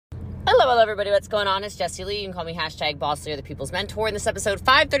Hello, everybody. What's going on? It's Jessie Lee. You can call me #Boss Lee, or the People's Mentor. In this episode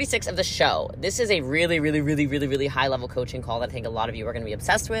 536 of the show, this is a really high-level coaching call that I think a lot of you are going to be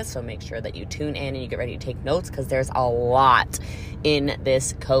obsessed with. So make sure that you tune in and you get ready to take notes because there's a lot in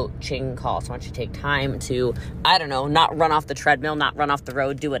this coaching call. So I want you to take time to, not run off the treadmill, not run off the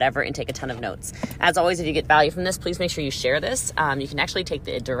road, do whatever, and take a ton of notes. As always, if you get value from this, please make sure you share this. You can actually take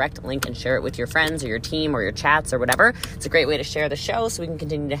the direct link and share it with your friends or your team or your chats or whatever. It's a great way to share the show so we can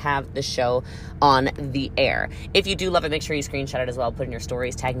continue to have the show on the air. If you do love it, make sure you screenshot it as well. Put in your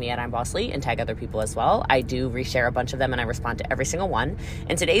stories, tag me at I'm Boss Lee, and tag other people as well. I do reshare a bunch of them and I respond to every single one.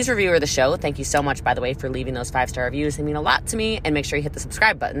 And today's reviewer of the show, thank you so much, by the way, for leaving those 5-star reviews. They mean a lot to me. And make sure you hit the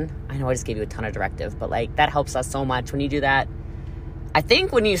subscribe button. I know I just gave you a ton of directive, but that helps us so much when you do that. I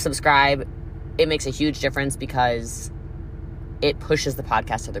think when you subscribe, it makes a huge difference because it pushes the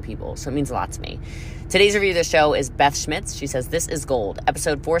podcast to other people. So it means a lot to me. Today's review of the show is Beth Schmitz. She says, "This is gold.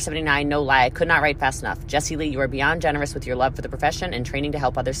 Episode 479, no lie, I could not write fast enough. Jessie Lee, you are beyond generous with your love for the profession and training to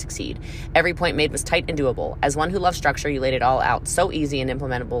help others succeed. Every point made was tight and doable. As one who loves structure, you laid it all out so easy and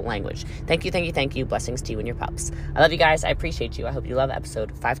implementable language. Thank you, thank you, thank you. Blessings to you and your pups." I love you guys. I appreciate you. I hope you love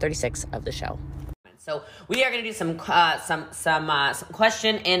episode 536 of the show. So we are going to do some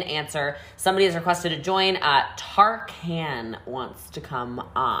question and answer. Somebody has requested to join. Tarkan wants to come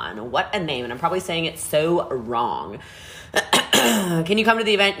on. What a name. And I'm probably saying it so wrong. Can you come to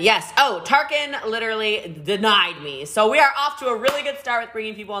the event? Yes. Oh, Tarkan literally denied me. So we are off to a really good start with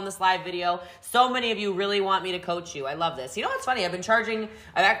bringing people on this live video. So many of you really want me to coach you. I love this. You know what's funny?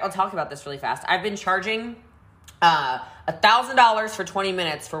 I'll talk about this really fast. I've been charging $1,000 for 20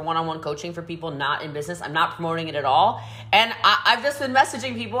 minutes for one-on-one coaching for people not in business. I'm not promoting it at all. And I've just been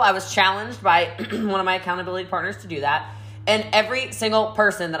messaging people. I was challenged by one of my accountability partners to do that. And every single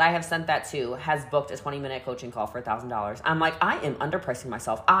person that I have sent that to has booked a 20-minute coaching call for $1,000. I'm like, I am underpricing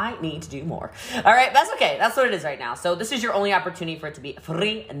myself. I need to do more. All right, that's okay. That's what it is right now. So this is your only opportunity for it to be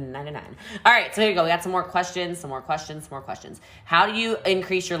free $99. All right, so here you go. We got some more questions. How do you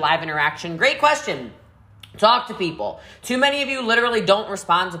increase your live interaction? Great question. Talk to people. Too many of you literally don't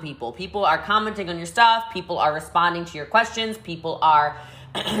respond to people. People are commenting on your stuff. People are responding to your questions. People are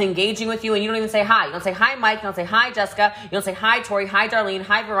engaging with you, and you don't even say hi. You don't say hi, Mike. You don't say hi, Jessica. You don't say hi, Tori. Hi, Darlene.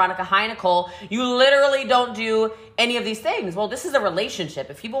 Hi, Veronica. Hi, Nicole. You literally don't do any of these things. Well, this is a relationship.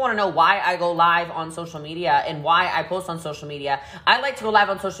 If people want to know why I go live on social media and why I post on social media, I like to go live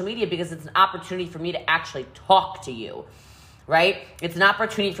on social media because it's an opportunity for me to actually talk to you. Right? It's an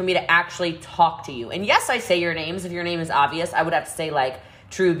opportunity for me to actually talk to you. And yes, I say your names. If your name is obvious, I would have to say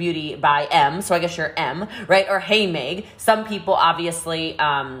True Beauty by M. So I guess you're M, right? Or Hey Meg. Some people obviously,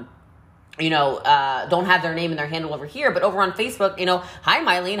 don't have their name and their handle over here, but over on Facebook, hi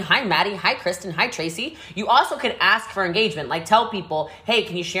Mylene, hi Maddie, hi Kristen, hi Tracy. You also could ask for engagement, tell people, hey,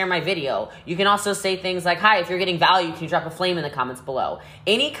 can you share my video? You can also say things like, hi, if you're getting value, can you drop a flame in the comments below?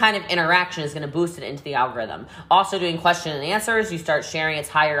 Any kind of interaction is going to boost it into the algorithm. Also doing question and answers, you start sharing, it's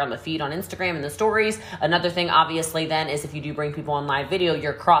higher on the feed on Instagram and the stories. Another thing, obviously, then is if you do bring people on live video,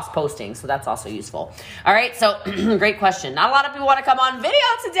 you're cross-posting, so that's also useful. All right, so great question. Not a lot of people want to come on video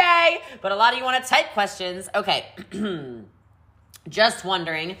today, but a lot of you want to type questions. Okay. Just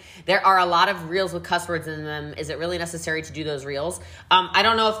wondering, there are a lot of reels with cuss words in them. Is it really necessary to do those reels? I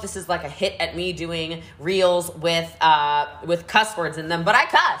don't know if this is a hit at me doing reels with cuss words in them, but I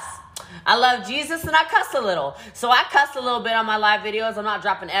cuss. I love Jesus and I cuss a little. So I cuss a little bit on my live videos. I'm not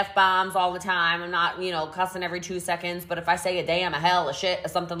dropping F-bombs all the time. I'm not, cussing every 2 seconds. But if I say a damn, a hell, a shit, or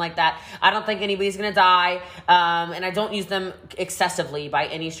something like that, I don't think anybody's going to die. And I don't use them excessively by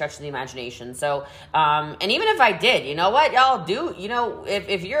any stretch of the imagination. So, and even if I did, you know what y'all do?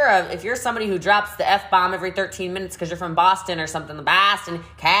 If you're somebody who drops the F-bomb every 13 minutes because you're from Boston or something, the Boston,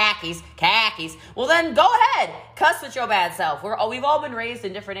 khakis, well then go ahead. Cuss with your bad self. We've all been raised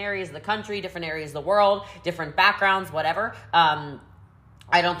in different areas of the country, different areas of the world, different backgrounds, whatever.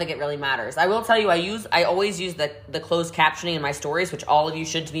 I don't think it really matters. I will tell you, I always use the closed captioning in my stories, which all of you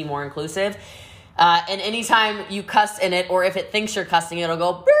should to be more inclusive. And anytime you cuss in it, or if it thinks you're cussing, it'll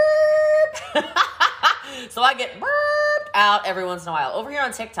go burp. So I get burped out every once in a while. Over here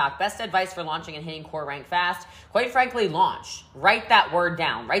on TikTok, best advice for launching and hitting core rank fast. Quite frankly, launch. Write that word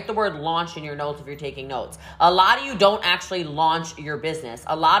down. Write the word launch in your notes if you're taking notes. A lot of you don't actually launch your business.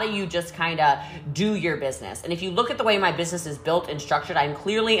 A lot of you just kind of do your business. And if you look at the way my business is built and structured, I'm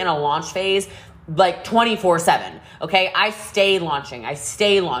clearly in a launch phase 24/7. Okay. I stay launching. And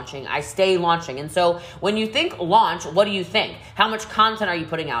so when you think launch, what do you think? How much content are you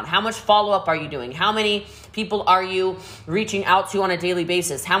putting out? How much follow-up are you doing? How many people are you reaching out to on a daily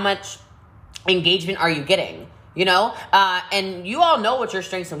basis? How much engagement are you getting? And you all know what your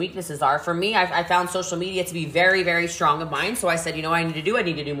strengths and weaknesses are. For me, I found social media to be very, very strong of mine. So I said, I need to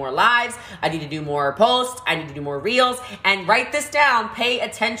do more lives. I need to do more posts. I need to do more reels, and write this down. Pay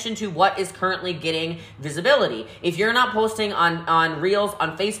attention to what is currently getting visibility. If you're not posting on reels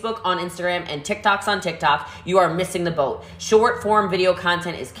on Facebook, on Instagram, and TikToks on TikTok, you are missing the boat. Short form video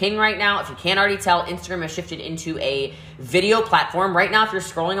content is king right now. If you can't already tell, Instagram has shifted into a video platform. Right now, if you're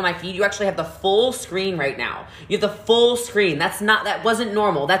scrolling on my feed, you actually have the full screen right now. You have the full screen. That wasn't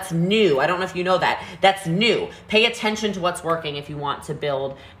normal. That's new. I don't know if you know that. That's new. Pay attention to what's working if you want to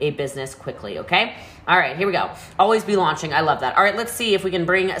build a business quickly, okay? All right, here we go. Always be launching. I love that. All right, let's see if we can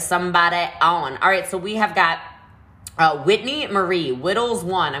bring somebody on. All right, so we have got Whitney Marie, Whittles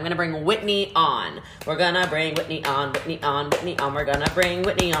 1. I'm going to bring Whitney on. We're going to bring Whitney on, Whitney on, Whitney on. We're going to bring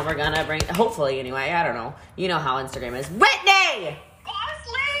Whitney on. We're going to bring, hopefully anyway, I don't know. You know how Instagram is. Whitney!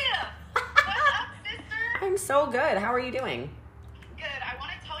 I'm so good. How are you doing? Good. I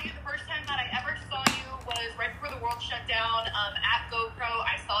want to tell you the first time that I ever saw you was right before the world shut down at GoPro.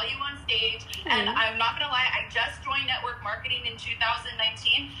 I saw you on stage, and I'm not going to lie, I just joined network marketing in 2019,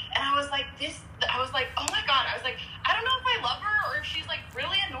 and I was like, oh my God. I was like, I don't know if I love her or if she's like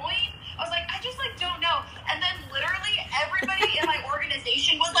really annoying. I was like, I just like don't know. And then literally everybody in my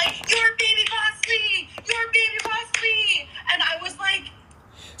organization was like, you're Baby Boss Lee! You're Baby Boss Lee! And I was like,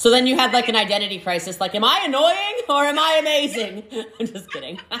 so then you had like an identity crisis, like, am I annoying or am I amazing? I'm just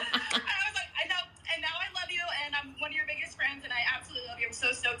kidding. I was like, I know, and now I love you, and I'm one of your biggest friends, and I absolutely love you. I'm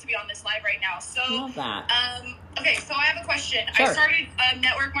so stoked to be on this live right now. So, love that. Okay, so I have a question. Sure. I started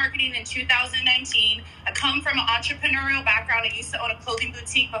network marketing in 2019. I come from an entrepreneurial background. I used to own a clothing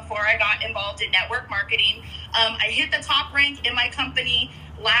boutique before I got involved in network marketing. I hit the top rank in my company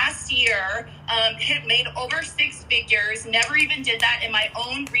last year, made over 6 figures, never even did that in my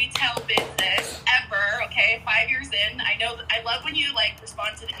own retail business ever. Okay, 5 years in. I know, I love when you like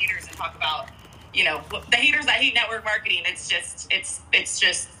respond to the haters and talk about, the haters that hate network marketing. It's just, they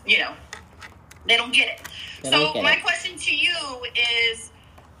don't get it. So my question to you is,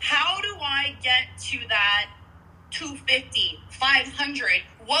 how do I get to that 250, 500?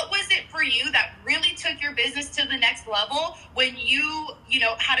 What was it for you that really took your business to the next level when you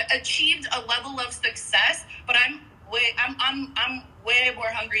had achieved a level of success? But I'm way more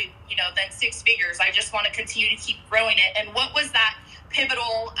hungry, than 6 figures. I just want to continue to keep growing it. And what was that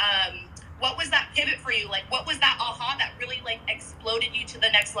pivotal, what was that pivot for you? Like, what was that aha that really like exploded you to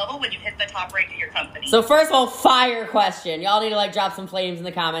the next level when you hit the top rank of your company? So first of all, fire question. Y'all need to like drop some flames in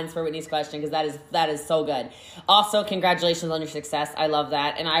the comments for Whitney's question, because that is so good. Also, congratulations on your success. I love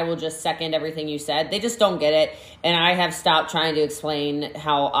that. And I will just second everything you said. They just don't get it. And I have stopped trying to explain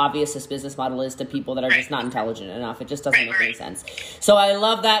how obvious this business model is to people that are just not intelligent enough. It just doesn't make any sense. So I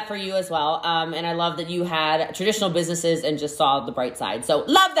love that for you as well. And I love that you had traditional businesses and just saw the bright side. So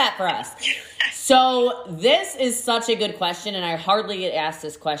love that for us. So this is such a good question, and I hardly get asked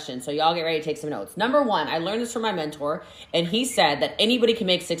this question. So y'all get ready to take some notes. Number one, I learned this from my mentor, and he said that anybody can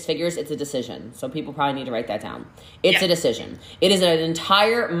make 6 figures. It's a decision. So people probably need to write that down. It's a decision. It is an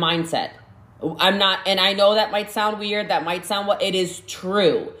entire mindset. And I know that might sound weird. That might sound it is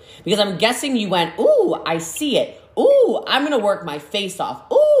true. Because I'm guessing you went, ooh, I see it. Ooh, I'm going to work my face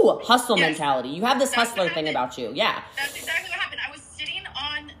off. Ooh, hustle mentality. You have this hustler thing about you. Yeah. That's exactly what happened. I was sitting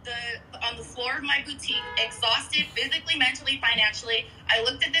on the floor of my boutique, exhausted physically, mentally, financially. I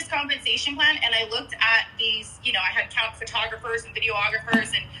looked at this compensation plan, and I looked at these, I had photographers and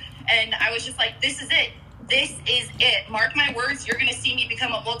videographers, and I was just like, this is it. This is it. Mark my words, you're going to see me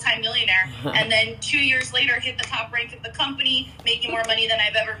become a multimillionaire. And then 2 years later, hit the top rank of the company, making more money than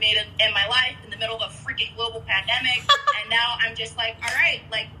I've ever made in my life in the middle of a freaking global pandemic. And now I'm just like, all right,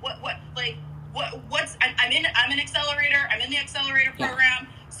 like I'm in an accelerator. I'm in the accelerator program.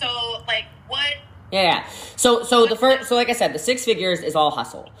 So like what? Yeah. So like I said, the 6 figures is all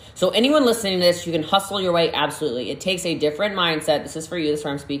hustle. So anyone listening to this, you can hustle your way. Absolutely. It takes a different mindset. This is for you. This is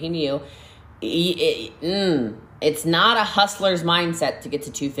where I'm speaking to you. It's not a hustler's mindset to get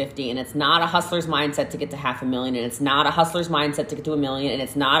to 250, and it's not a hustler's mindset to get to $500,000, and it's not a hustler's mindset to get to $1 million, and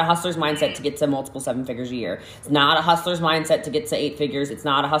it's not a hustler's mindset to get to multiple 7 figures a year. It's not a hustler's mindset to get to 8 figures. It's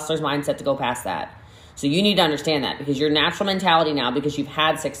not a hustler's mindset to go past that. So you need to understand that, because your natural mentality now, because you've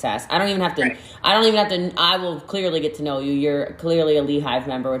had success. I will clearly get to know you. You're clearly a Lee Hive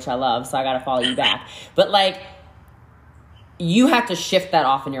member, which I love. So I got to follow you back. But like, you have to shift that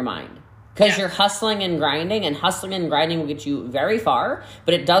off in your mind. Because you're hustling and grinding will get you very far,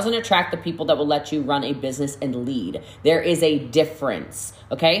 but it doesn't attract the people that will let you run a business and lead. There is a difference,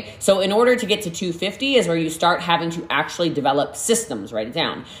 okay? So in order to get to 250 is where you start having to actually develop systems. Write it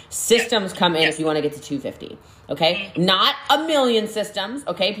down. Systems come in if you want to get to 250, okay? Not a million systems,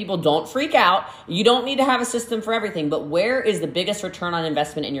 okay? People don't freak out. You don't need to have a system for everything, but where is the biggest return on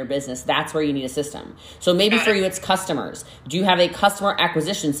investment in your business? That's where you need a system. So maybe for you, it's customers. Do you have a customer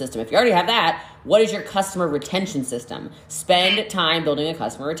acquisition system? If you already have that, what is your customer retention system? Spend time building a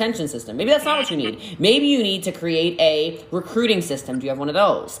customer retention system. Maybe that's not what you need. Maybe you need to create a recruiting system. Do you have one of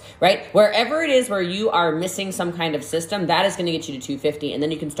those, right? Wherever it is where you are missing some kind of system, that is going to get you to 250. And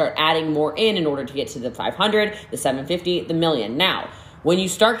then you can start adding more in order to get to the 500, the 750, the million. Now, when you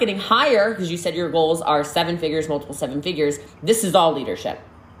start getting higher, because you said your goals are 7 figures, multiple 7 figures, this is all leadership.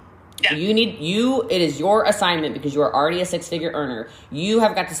 Yeah. It is your assignment, because you are already a 6-figure earner. You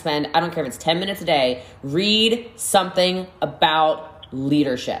have got to spend, I don't care if it's 10 minutes a day, read something about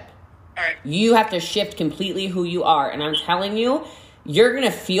leadership. All right. You have to shift completely who you are. And I'm telling you, you're going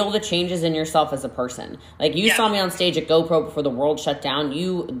to feel the changes in yourself as a person. Like you saw me on stage at GoPro before the world shut down.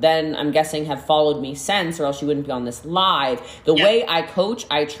 You then, I'm guessing, have followed me since, or else you wouldn't be on this live. The way I coach,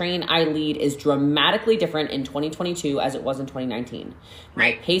 I train, I lead is dramatically different in 2022 as it was in 2019.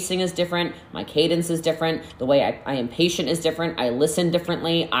 My pacing is different. My cadence is different. The way I am patient is different. I listen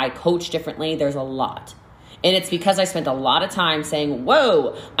differently. I coach differently. There's a lot. And it's because I spent a lot of time saying,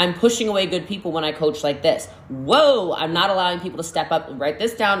 whoa, I'm pushing away good people when I coach like this. Whoa, I'm not allowing people to step up. Write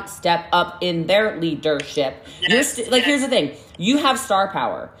this down, step up in their leadership. Here's the thing. You have star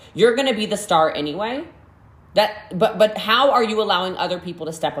power. You're going to be the star anyway. But how are you allowing other people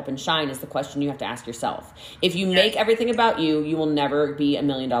to step up and shine is the question you have to ask yourself. If you make everything about you, you will never be a $1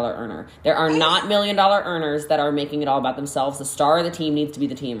 million earner. There are not $1 million earners that are making it all about themselves. The star of the team needs to be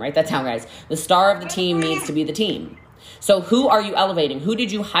the team. Write that down, guys. The star of the team needs to be the team. So who are you elevating? Who did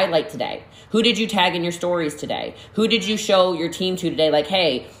you highlight today? Who did you tag in your stories today? Who did you show your team to today? Like,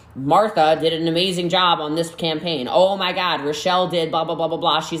 hey, Martha did an amazing job on this campaign. Oh my God, Rochelle did blah, blah, blah, blah,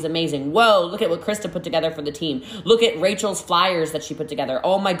 blah. She's amazing. Whoa, look at what Krista put together for the team. Look at Rachel's flyers that she put together.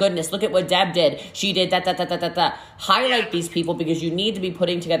 Oh my goodness, look at what Deb did. She did that. Highlight these people, because you need to be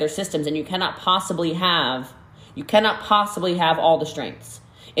putting together systems, and you cannot possibly have all the strengths.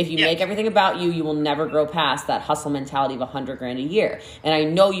 If you make everything about you, you will never grow past that hustle mentality of $100,000 a year. And I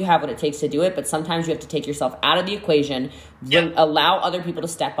know you have what it takes to do it, but sometimes you have to take yourself out of the equation, allow other people to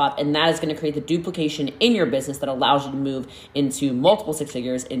step up, and that is going to create the duplication in your business that allows you to move into multiple 6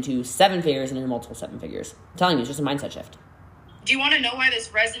 figures, into 7 figures, and into multiple 7 figures. I'm telling you, it's just a mindset shift. Do you want to know why this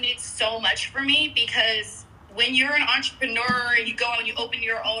resonates so much for me? Because when you're an entrepreneur and you go out and you open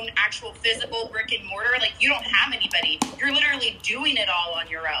your own actual physical brick and mortar, like, you don't have anybody. You're literally doing it all on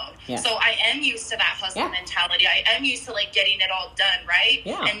your own. Yeah. So I am used to that hustle mentality. I am used to like getting it all done, right?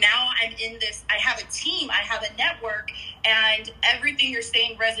 Yeah. And now I'm in this, I have a team, I have a network, and everything you're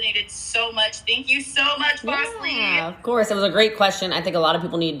saying resonated so much. Thank you so much, Boss Lee. Yeah, of course. It was a great question. I think a lot of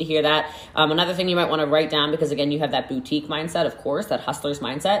people needed to hear that. Another thing you might want to write down, because again, you have that boutique mindset, of course, that hustler's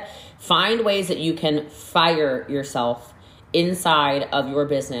mindset. Find ways that you can fire yourself inside of your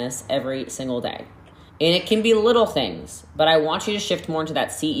business every single day. And it can be little things, but I want you to shift more into that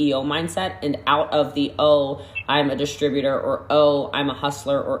CEO mindset and out of the, oh, I'm a distributor, or oh, I'm a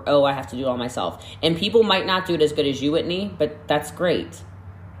hustler, or oh, I have to do it all myself. And people might not do it as good as you, Whitney, but that's great.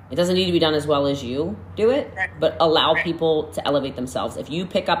 It doesn't need to be done as well as you do it, but allow people to elevate themselves. If you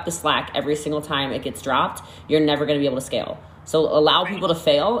pick up the slack every single time it gets dropped, you're never going to be able to scale. So allow people to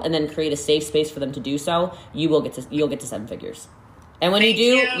fail, and then create a safe space for them to do so. You'll get to 7 figures. And when you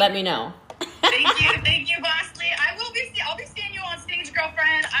do, let me know. Thank you, Boss Lee. I'll be seeing you on stage,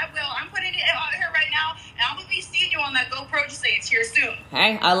 girlfriend. I will. I'm putting it out here right now, and I'm gonna be seeing you on that GoPro stage here soon.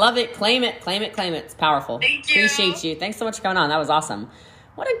 Hey, I love it. Claim it. It's powerful. Thank you. Appreciate you. Thanks so much for coming on. That was awesome.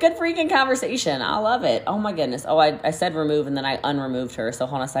 What a good freaking conversation. I love it. Oh my goodness. Oh, I said remove and then I unremoved her. So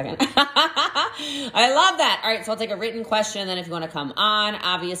hold on a second. I love that. All right. So I'll take a written question. And then if you want to come on,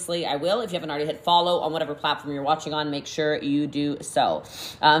 obviously I will. If you haven't already hit follow on whatever platform you're watching on, make sure you do so.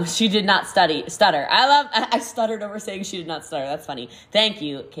 She did not stutter. I stuttered over saying she did not stutter. That's funny. Thank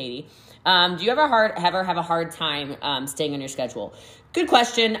you, Katie. Do you ever have a hard time staying on your schedule? Good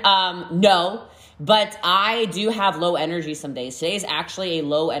question. No. But I do have low energy some days. Today is actually a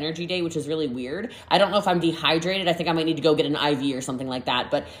low energy day, which is really weird. I don't know if I'm dehydrated. I think I might need to go get an IV or something like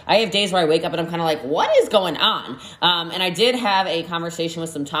that. But I have days where I wake up and I'm kind of like, what is going on? And I did have a conversation with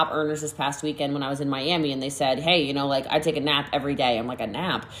some top earners this past weekend when I was in Miami. And they said, hey, I take a nap every day. I'm like, a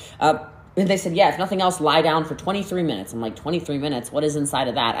nap? And they said, yeah, if nothing else, lie down for 23 minutes. I'm like, 23 minutes? What is inside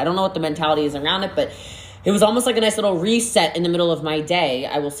of that? I don't know what the mentality is around it, but it was almost like a nice little reset in the middle of my day.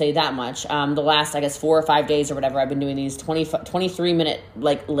 I will say that much. The last, 4 or 5 days or whatever, I've been doing these 23 minute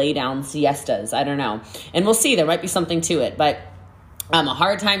lay down siestas. I don't know. And we'll see. There might be something to it, but a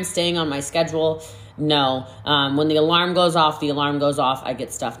hard time staying on my schedule. no. When the alarm goes off, I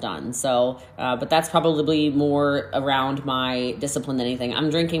get stuff done. So, but that's probably more around my discipline than anything. I'm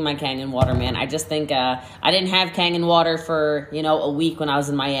drinking my Kangen water, man. I just think, I didn't have Kangen water for, a week when I was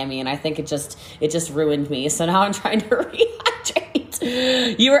in Miami, and I think it just ruined me. So now I'm trying to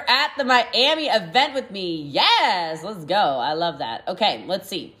rehydrate. You were at the Miami event with me. Yes, let's go. I love that. Okay, let's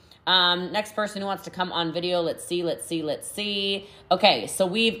see. Next person who wants to come on video. Let's see. Okay, so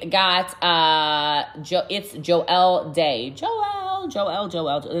we've got, it's Joelle Day.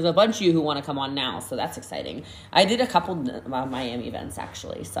 Joelle. There's a bunch of you who want to come on now, so that's exciting. I did a couple Miami events,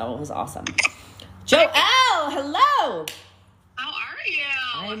 actually, so it was awesome. Joelle, hello. How are you?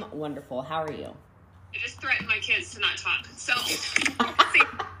 I'm wonderful. How are you? I just threatened my kids to not talk. So,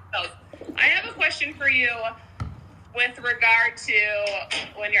 I have a question for you. With regard to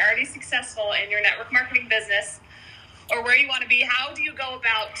when you're already successful in your network marketing business or where you want to be, how do you go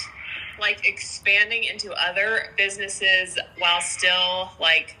about expanding into other businesses while still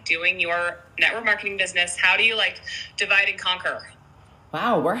doing your network marketing business? How do you divide and conquer?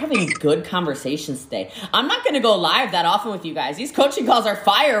 Wow, we're having good conversations today. I'm not going to go live that often with you guys. These coaching calls are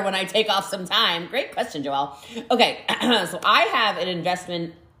fire when I take off some time. Great question, Joelle. Okay, so I have an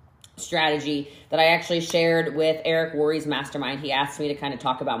investment strategy that I actually shared with Eric Worre's mastermind. He asked me to kind of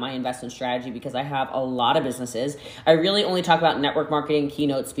talk about my investment strategy because I have a lot of businesses. I really only talk about network marketing,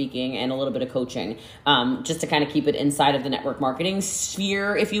 keynote speaking, and a little bit of coaching, just to kind of keep it inside of the network marketing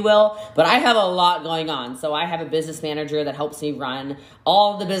sphere, if you will. But I have a lot going on. So I have a business manager that helps me run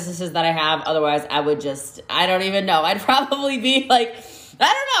all the businesses that I have. Otherwise, I don't even know. I'd probably be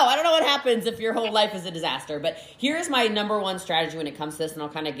I don't know what happens if your whole life is a disaster. But here's my number one strategy when it comes to this, and I'll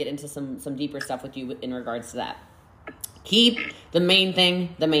kind of get into some deeper stuff with you in regards to that. Keep the main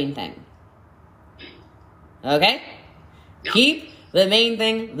thing the main thing. Okay? Yep. Keep the main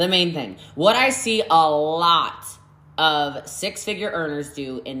thing the main thing. What I see a lot of six-figure earners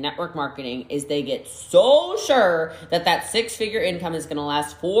do in network marketing is they get so sure that six-figure income is going to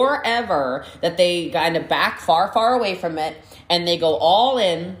last forever that they kind of back far away from it, and they go all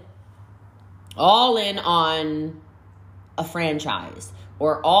in on a franchise,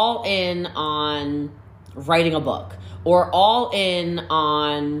 or all in on writing a book, or all in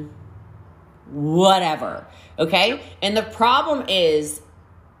on whatever, okay? And the problem is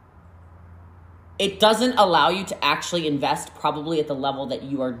it doesn't allow you to actually invest probably at the level that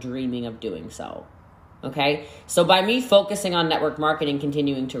you are dreaming of doing so. Okay? So by me focusing on network marketing,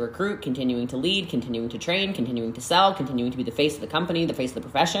 continuing to recruit, continuing to lead, continuing to train, continuing to sell, continuing to be the face of the company, the face of the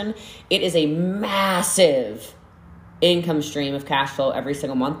profession, it is a massive income stream of cash flow every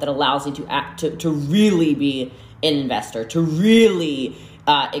single month that allows me to really be an investor, to really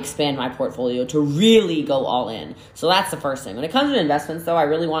expand my portfolio, to really go all in. So that's the first thing. When it comes to investments, though, I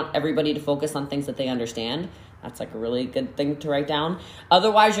really want everybody to focus on things that they understand. That's a really good thing to write down.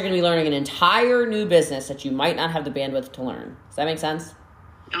 Otherwise, you're going to be learning an entire new business that you might not have the bandwidth to learn. Does that make sense?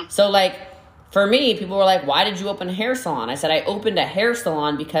 Yeah. So for me, people were like, why did you open a hair salon? I said, I opened a hair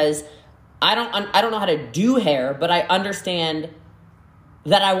salon because I don't know how to do hair, but I understand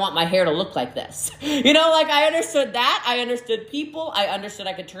that I want my hair to look like this. I understood that. I understood people. I understood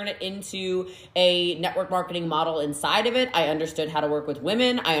I could turn it into a network marketing model inside of it. I understood how to work with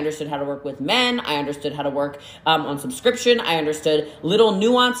women. I understood how to work with men. I understood how to work on subscription. I understood little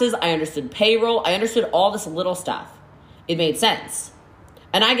nuances. I understood payroll. I understood all this little stuff. It made sense.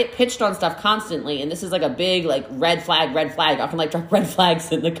 And I get pitched on stuff constantly, and this is a big red flag. I can drop red flags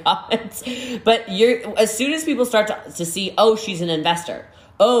in the comments. But as soon as people start to see, oh, she's an investor,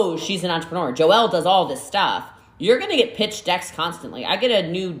 oh, she's an entrepreneur, Joelle does all this stuff, you're gonna get pitched decks constantly. I get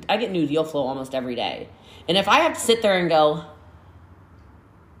new deal flow almost every day, and if I have to sit there and go,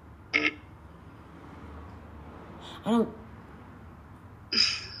 I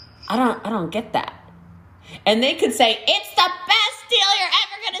don't get that. And they could say, it's the best deal you're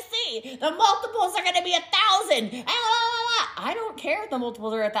ever going to see. The multiples are going to be 1,000. I don't care if the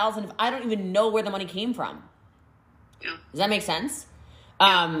multiples are 1,000 if I don't even know where the money came from. Yeah. Does that make sense?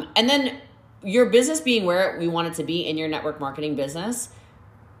 Yeah. And then your business being where we want it to be in your network marketing business,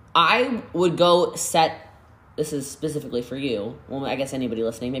 I would go this is specifically for you. Well, I guess anybody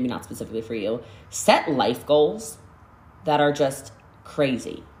listening, maybe not specifically for you. Set life goals that are just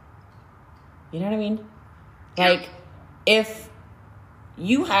crazy. You know what I mean? If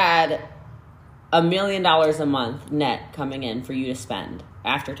you had $1 million a month net coming in for you to spend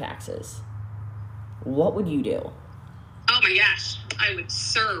after taxes, what would you do? Oh my gosh. I would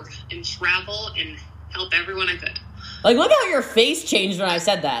serve and travel and help everyone I could. Look how your face changed when I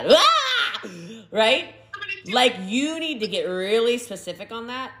said that. Ah! Right? I'm going to Like, you need to get really specific on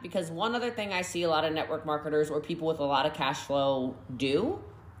that, because one other thing I see a lot of network marketers or people with a lot of cash flow do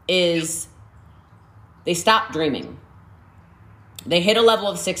is they stop dreaming. They hit a level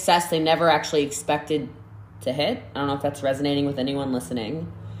of success they never actually expected to hit. I don't know if that's resonating with anyone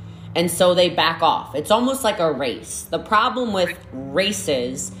listening. And so they back off. It's almost like a race. The problem with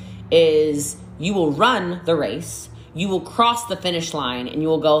races is you will run the race, you will cross the finish line, and you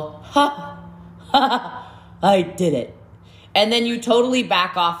will go, ha, ha, I did it. And then you totally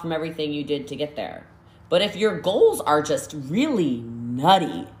back off from everything you did to get there. But if your goals are just really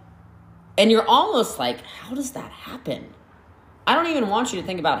nutty, and you're almost like, how does that happen? I don't even want you to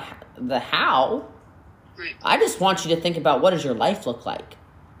think about the how. Right. I just want you to think about, what does your life look like?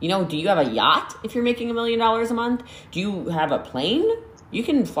 You know, do you have a yacht if you're making $1 million a month? Do you have a plane? You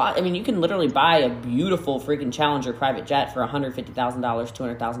can fly. I mean, you can literally buy a beautiful freaking Challenger private jet for $150,000,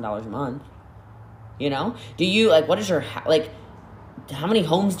 $200,000 a month. You know, do you, like, what is your, like, how many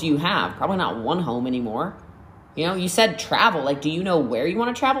homes do you have? Probably not one home anymore. You know, you said travel. Like, do you know where you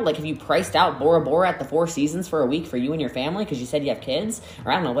want to travel? Like, have you priced out Bora Bora at the Four Seasons for a week for you and your family because you said you have kids?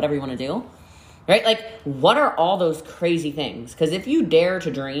 Or I don't know, whatever you want to do. Right? Like, what are all those crazy things? Because if you dare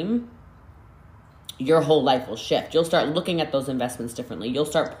to dream, your whole life will shift. You'll start looking at those investments differently. You'll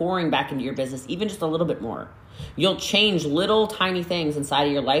start pouring back into your business even just a little bit more. You'll change little tiny things inside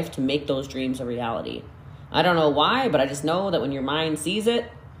of your life to make those dreams a reality. I don't know why, but I just know that when your mind sees it,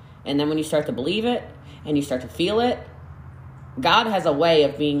 and then when you start to believe it, and you start to feel it, God has a way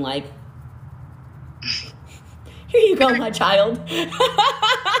of being like, here you go, my child.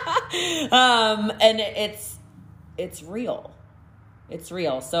 And it's real. It's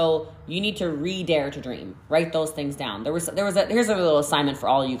real. So you need to dare to dream. Write those things down. Here's a little assignment for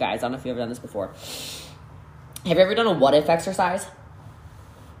all of you guys. I don't know if you've ever done this before. Have you ever done a what if exercise?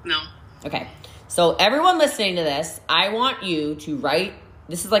 No. Okay. So everyone listening to this, I want you to write,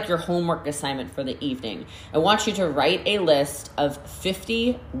 this is like your homework assignment for the evening. I want you to write a list of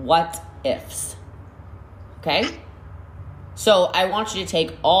 50 what ifs. Okay? So I want you to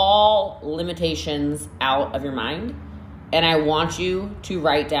take all limitations out of your mind, and I want you to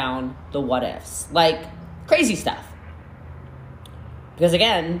write down the what ifs, like crazy stuff. Because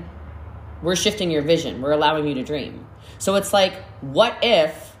again, we're shifting your vision. We're allowing you to dream. So it's like, what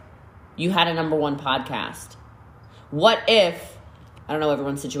if you had a #1 podcast? What if, I don't know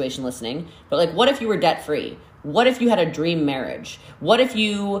everyone's situation listening, but like, what if you were debt free? What if you had a dream marriage? What if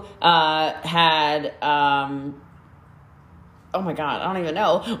you had, oh my God, I don't even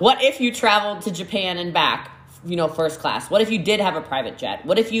know. What if you traveled to Japan and back, you know, first class? What if you did have a private jet?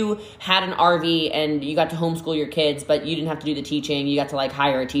 What if you had an RV and you got to homeschool your kids, but you didn't have to do the teaching? You got to like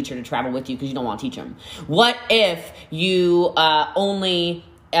hire a teacher to travel with you because you don't want to teach them. What if you only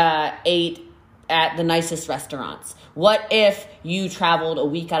ate at the nicest restaurants? What if you traveled a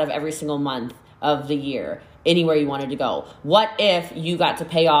week out of every single month of the year, anywhere you wanted to go? What if you got to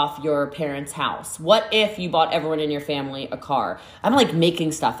pay off your parents' house? What if you bought everyone in your family a car? I'm like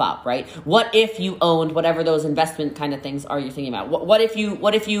making stuff up, right? What if you owned whatever those investment kind of things are you're thinking about? What if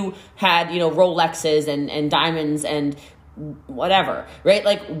you had, you know, Rolexes and diamonds and whatever, right?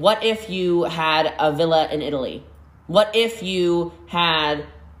 Like, what if you had a villa in Italy? What if you had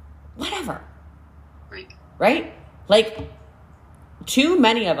whatever? Right? Like, too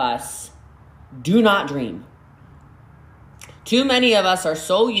many of us do not dream. Too many of us are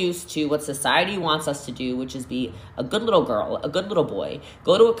so used to what society wants us to do, which is be a good little girl, a good little boy,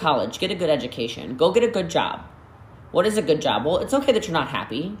 go to a college, get a good education, go get a good job. What is a good job? Well, it's okay that you're not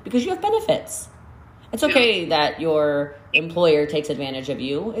happy because you have benefits. It's okay that your employer takes advantage of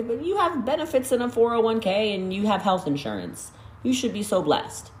you. You have benefits in a 401k and you have health insurance. You should be so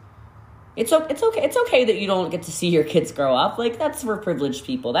blessed. It's okay. It's okay that you don't get to see your kids grow up. Like, that's for privileged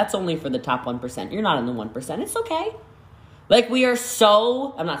people. That's only for the top 1%. You're not in the 1%. It's okay. Like, we are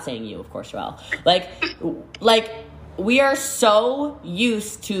so, I'm not saying you, of course, Joelle. Like, we are so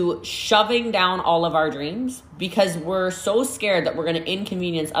used to shoving down all of our dreams because we're so scared that we're going to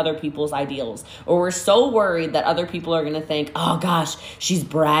inconvenience other people's ideals. Or we're so worried that other people are going to think, oh gosh, she's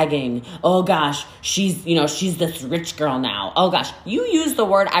bragging. Oh gosh, she's this rich girl now. Oh gosh, you used the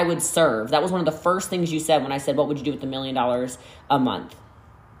word I would serve. That was one of the first things you said when I said, what would you do with $1 million a month?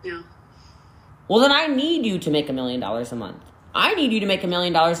 Yeah. Well, then I need you to make $1 million a month. I need you to make $1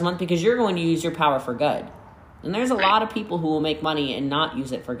 million a month because you're going to use your power for good. And there's a lot of people who will make money and not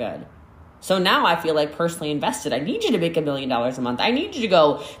use it for good. So now I feel like personally invested. I need you to make $1 million a month. I need you to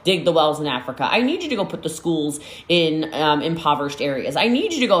go dig the wells in Africa. I need you to go put the schools in impoverished areas. I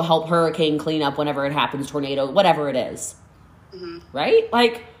need you to go help hurricane clean up whenever it happens, tornado, whatever it is. Mm-hmm. Right?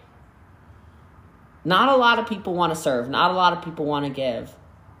 Like, Not a lot of people want to serve. Not a lot of people want to give.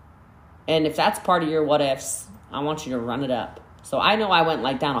 And if that's part of your what ifs, I want you to run it up. So I know I went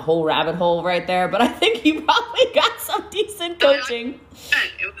like down a whole rabbit hole right there, but I think you probably got some decent coaching.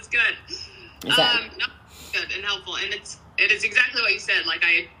 It was good. No, good and helpful. And it is exactly what you said. Like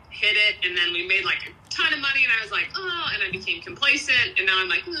I hit it and then we made like a ton of money and I was like, oh, and I became complacent and now I'm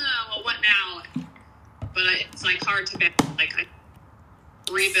like, oh, well, what now? But it's like hard to like I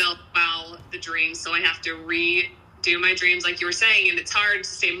rebuild the dreams. So I have to redo my dreams like you were saying. And it's hard to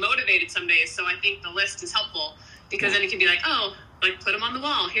stay motivated some days. So I think the list is helpful because then it can be like, oh, like put them on the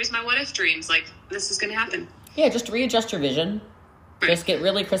wall. Here's my what if dreams. Like this is going to happen. Yeah. Just readjust your vision. Right. Just get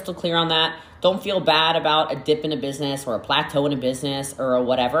really crystal clear on that. Don't feel bad about a dip in a business or a plateau in a business or a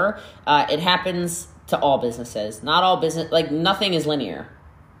whatever. It happens to all businesses. Not all business, like nothing is linear.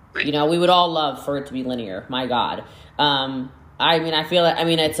 Right. You know, we would all love for it to be linear. My God.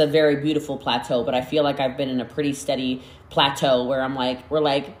 It's a very beautiful plateau, but I feel like I've been in a pretty steady plateau where we're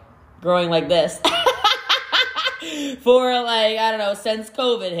like growing like this for like, I don't know, since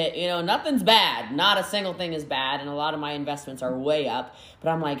COVID hit, you know, nothing's bad. Not a single thing is bad. And a lot of my investments are way up, but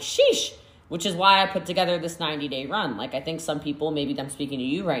I'm like, sheesh, which is why I put together this 90-day run. Like, I think some people, maybe I'm speaking to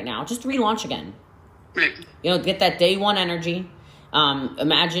you right now, just relaunch again. Right. You know, get that day one energy.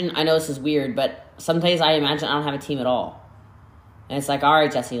 Imagine, I know this is weird, but some days I imagine I don't have a team at all. And it's like, all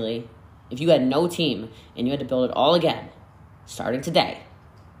right, Jessie Lee, if you had no team and you had to build it all again, starting today,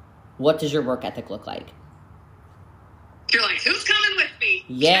 what does your work ethic look like? You're like, who's coming with me?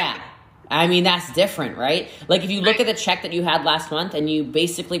 Yeah. I mean, that's different, right? Like if you look at the check that you had last month and you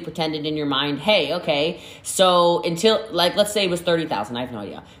basically pretended in your mind, hey, okay, so until, like, let's say it was $30,000. I have no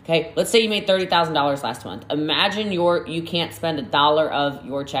idea. Okay, let's say you made $30,000 last month. Imagine you can't spend $1 of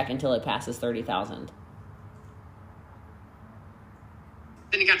your check until it passes $30,000.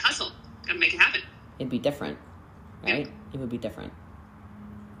 Then you gotta hustle. Gotta make it happen. It'd be different, right? Yep. It would be different.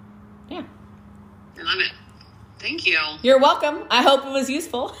 Yeah. I love it. Thank you. You're welcome. I hope it was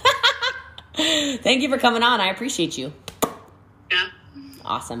useful. Thank you for coming on. I appreciate you. Yeah.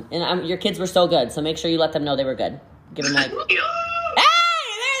 Awesome. And your kids were so good, so make sure you let them know they were good. Give them like, hey, there they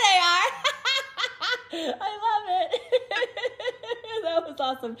are. I love it. That was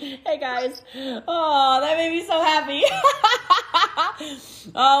awesome. Hey, guys. Oh, that made me so happy.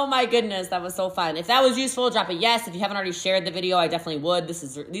 Oh, my goodness. That was so fun. If that was useful, drop a yes. If you haven't already shared the video, I definitely would.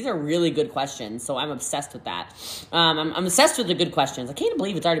 These are really good questions, so I'm obsessed with that. I'm obsessed with the good questions. I can't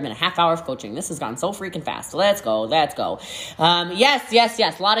believe it's already been a half hour of coaching. This has gone so freaking fast. Let's go. Yes.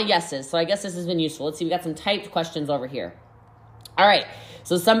 A lot of yeses. So I guess this has been useful. Let's see. We got some typed questions over here. All right.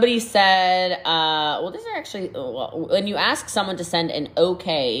 So somebody said, these are actually, when you ask someone to send an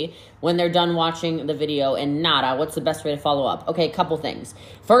okay when they're done watching the video and nada, what's the best way to follow up? Okay, a couple things.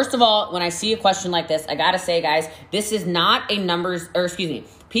 First of all, when I see a question like this, I gotta say, guys, this is not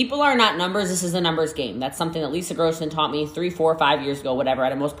people are not numbers. This is a numbers game. That's something that Lisa Grossman taught me 3, 4, 5 years ago, whatever,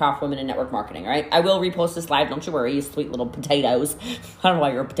 at a Most Powerful Women in Network Marketing, all right? I will repost this live, don't you worry, you sweet little potatoes. I don't know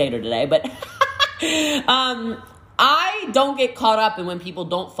why you're a potato today, but I don't get caught up in when people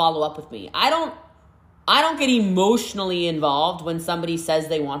don't follow up with me. I don't get emotionally involved when somebody says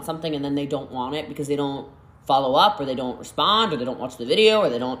they want something and then they don't want it because they don't follow up or they don't respond or they don't watch the video or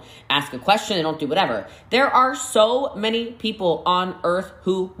they don't ask a question, they don't do whatever. There are so many people on earth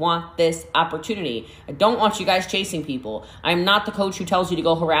who want this opportunity. I don't want you guys chasing people. I'm not the coach who tells you to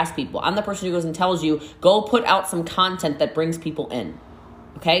go harass people. I'm the person who goes and tells you, go put out some content that brings people in.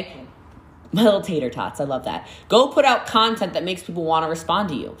 Okay? My little tater tots, I love that. Go put out content that makes people want to respond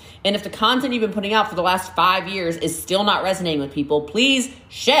to you. And if the content you've been putting out for the last 5 years is still not resonating with people, please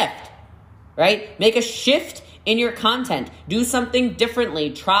shift, right? Make a shift in your content. Do something differently.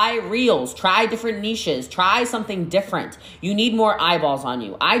 Try reels, try different niches, try something different. You need more eyeballs on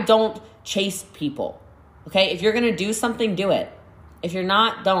you. I don't chase people, okay? If you're going to do something, do it. If you're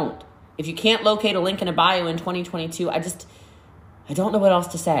not, don't. If you can't locate a link in a bio in 2022, I don't know what else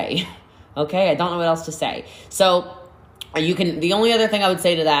to say. Okay, I don't know what else to say. So the only other thing I would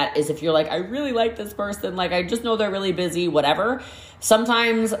say to that is if you're like, I really like this person, like I just know they're really busy, whatever.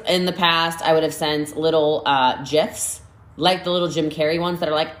 Sometimes in the past, I would have sent little GIFs, like the little Jim Carrey ones that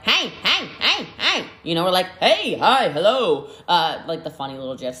are like, hey, you know, or like, hey, hi, hello. Like the funny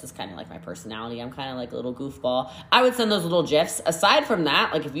little GIFs is kind of like my personality. I'm kind of like a little goofball. I would send those little GIFs. Aside from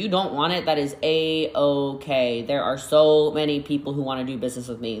that, like if you don't want it, that is A-okay. There are so many people who want to do business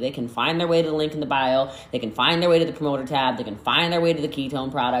with me. They can find their way to the link in the bio. They can find their way to the promoter tab. They can find their way to the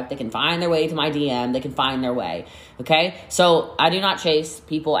ketone product. They can find their way to my DM. They can find their way. Okay? So I do not chase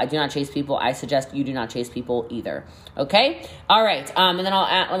people. I suggest you do not chase people either. Okay? Okay. All right. And then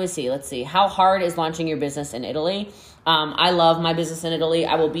let's see. How hard is launching your business in Italy? I love my business in Italy.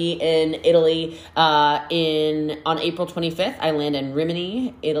 I will be in Italy on April 25th. I land in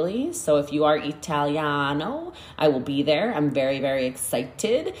Rimini, Italy. So if you are Italiano, I will be there. I'm very, very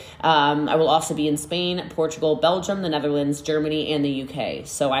excited. I will also be in Spain, Portugal, Belgium, the Netherlands, Germany, and the UK.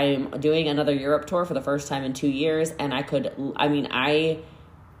 So I am doing another Europe tour for the first time in 2 years. And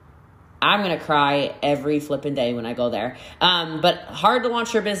I'm going to cry every flipping day when I go there. But hard to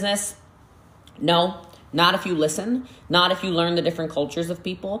launch your business? No. Not if you listen, not if you learn the different cultures of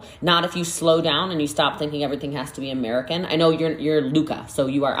people, not if you slow down and you stop thinking everything has to be American. I know you're Luca, so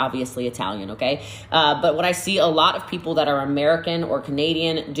you are obviously Italian, okay? But what I see a lot of people that are American or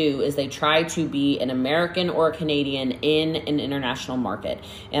Canadian do is they try to be an American or a Canadian in an international market.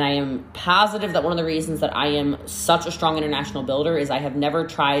 And I am positive that one of the reasons that I am such a strong international builder is I have never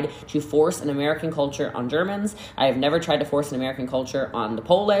tried to force an American culture on Germans. I have never tried to force an American culture on the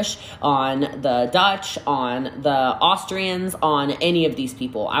Polish, on the Dutch, on the Austrians, on any of these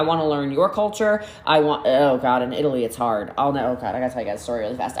people. I want to learn your culture. Oh God, in Italy it's hard. I gotta tell you guys a story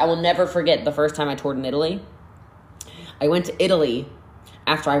really fast. I will never forget the first time I toured in Italy. I went to Italy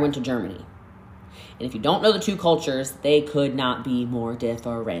after I went to Germany. And if you don't know the two cultures, they could not be more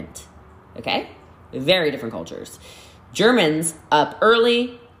different. Okay? Very different cultures. Germans up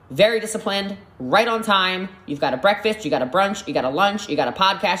early, very disciplined, right on time. You've got a breakfast, you got a brunch, you got a lunch, you got a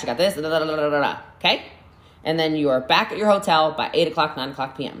podcast, you got this, okay? And then you are back at your hotel by 8 o'clock, 9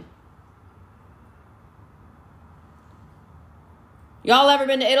 o'clock p.m. Y'all ever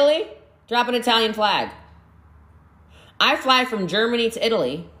been to Italy? Drop an Italian flag. I fly from Germany to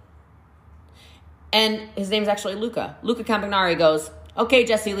Italy, and his name's actually Luca. Luca Campagnari goes, okay,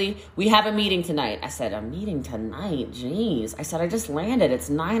 Jessie Lee, we have a meeting tonight. I said, a meeting tonight? Jeez. I said, I just landed. It's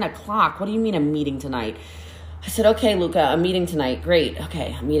 9 o'clock. What do you mean a meeting tonight? I said, okay, Luca, a meeting tonight. Great.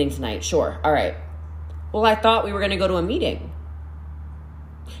 Okay, a meeting tonight. Sure. All right. Well, I thought we were going to go to a meeting.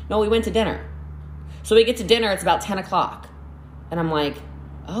 No, we went to dinner. So we get to dinner. It's about 10 o'clock. And I'm like,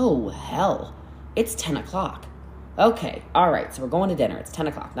 oh, hell. It's 10 o'clock. Okay. All right. So we're going to dinner. It's 10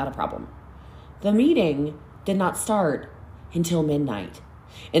 o'clock. Not a problem. The meeting did not start until midnight.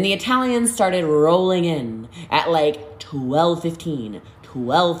 And the Italians started rolling in at like 12:15,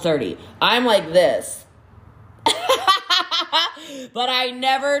 12:30. I'm like this. But I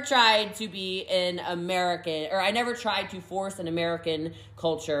never tried to be an American, or I never tried to force an American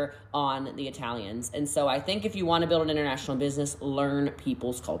culture on the Italians. And so I think if you want to build an international business, learn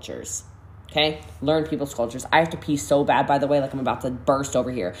people's cultures. Okay? Learn people's cultures. I have to pee so bad, by the way, like I'm about to burst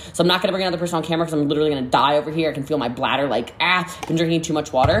over here. So I'm not going to bring another person on camera because I'm literally going to die over here. I can feel my bladder like, been drinking too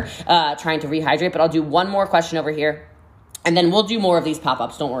much water, trying to rehydrate. But I'll do one more question over here. And then we'll do more of these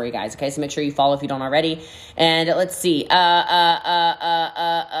pop-ups. Don't worry, guys. Okay, so make sure you follow if you don't already. And let's see. Here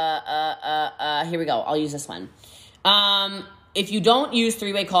we go. I'll use this one. If you don't use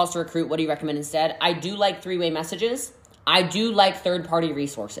three-way calls to recruit, what do you recommend instead? I do like three-way messages. I do like third-party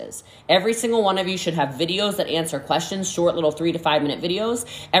resources. Every single one of you should have videos that answer questions, short little 3 to 5 minute videos.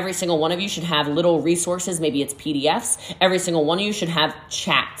 Every single one of you should have little resources. Maybe it's PDFs. Every single one of you should have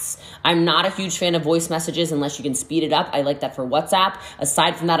chats. I'm not a huge fan of voice messages unless you can speed it up. I like that for WhatsApp.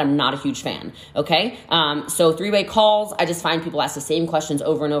 Aside from that, I'm not a huge fan. Okay? So three-way calls, I just find people ask the same questions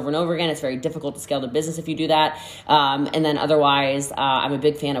over and over and over again. It's very difficult to scale the business if you do that. And then otherwise, I'm a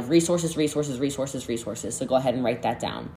big fan of resources. So go ahead and write that down.